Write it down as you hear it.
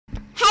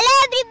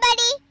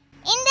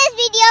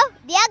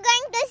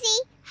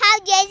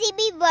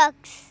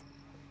Works.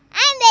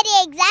 I'm very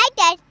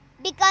excited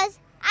because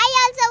I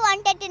also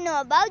wanted to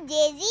know about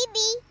JCB.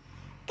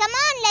 Come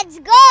on, let's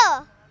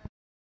go!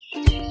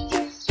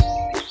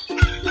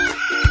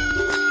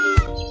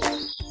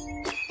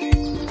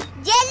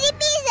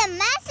 JCB is a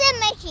massive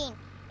machine.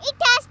 It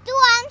has two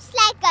arms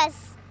like us.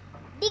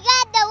 Digger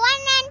at the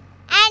one end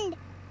and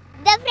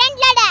the front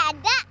loader at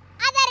the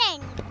other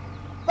end.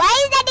 Why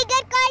is the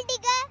digger called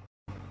digger?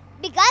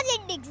 Because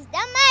it digs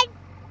the mud.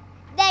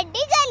 The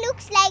digger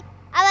looks like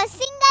our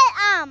single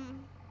arm.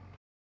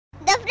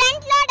 The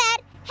front loader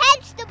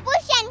helps to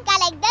push and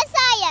collect the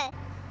soil.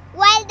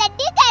 While the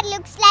digger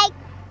looks like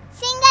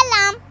single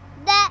arm,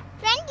 the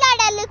front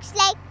loader looks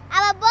like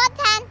our both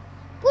hands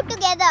put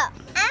together.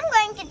 I'm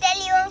going to tell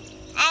you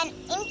an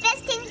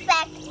interesting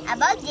fact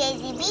about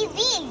JCB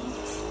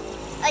wheels.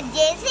 A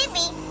JCB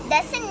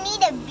doesn't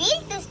need a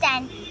wheel to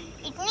stand.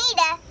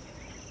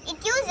 It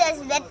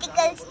uses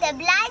vertical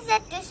stabilizer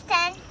to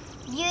stand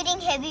during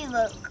heavy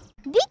work.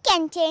 We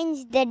can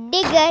change the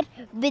digger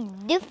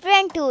with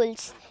different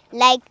tools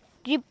like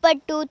gripper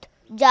tooth,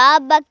 jaw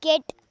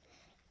bucket,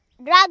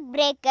 rock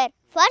breaker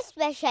for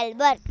special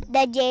work.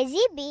 The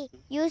JCB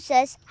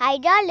uses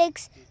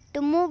hydraulics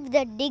to move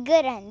the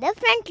digger and the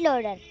front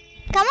loader.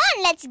 Come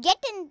on, let's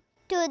get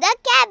into the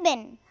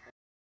cabin.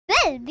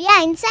 Well, we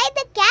are inside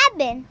the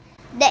cabin.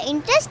 The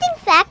interesting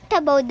fact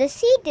about the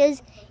seat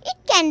is it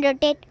can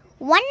rotate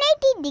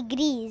 180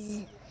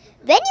 degrees.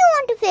 When you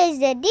want to face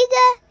the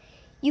digger,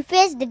 you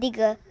face the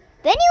digger.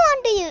 When you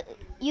want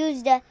to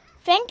use the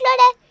front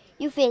loader,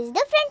 you face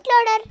the front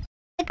loader.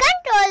 The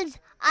controls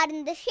are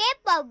in the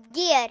shape of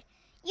gear.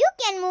 You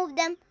can move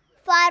them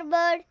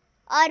forward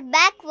or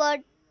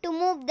backward to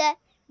move the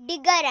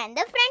digger and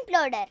the front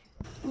loader.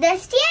 The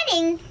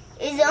steering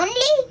is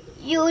only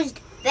used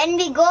when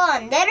we go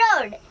on the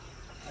road.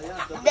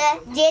 The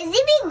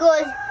JCB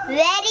goes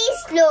very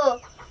slow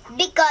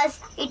because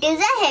it is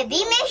a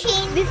heavy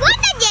machine. Before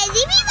the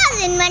JCB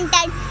was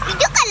invented, it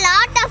took a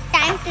lot of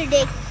time to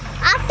dig.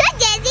 After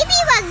JCB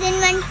was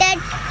invented,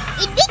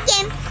 it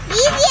became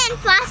easy and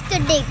fast to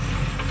dig.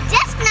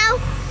 Just now,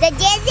 the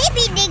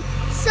JCB digs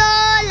so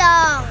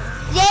long.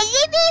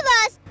 JCB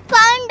was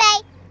found by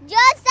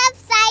Joseph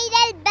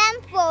Cyril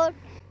Bamford.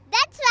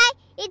 That's why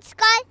it's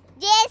called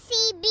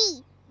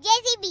JCB.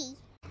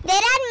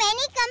 There are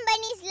many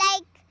companies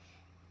like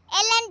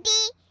L&T,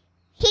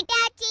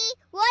 Hitachi,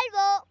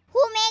 Volvo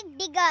who make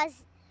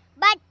diggers.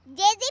 But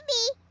JCB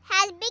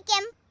has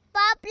become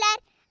popular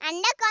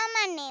and a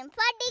common name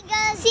for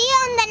diggers. See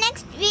you in the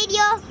next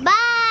video.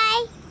 Bye.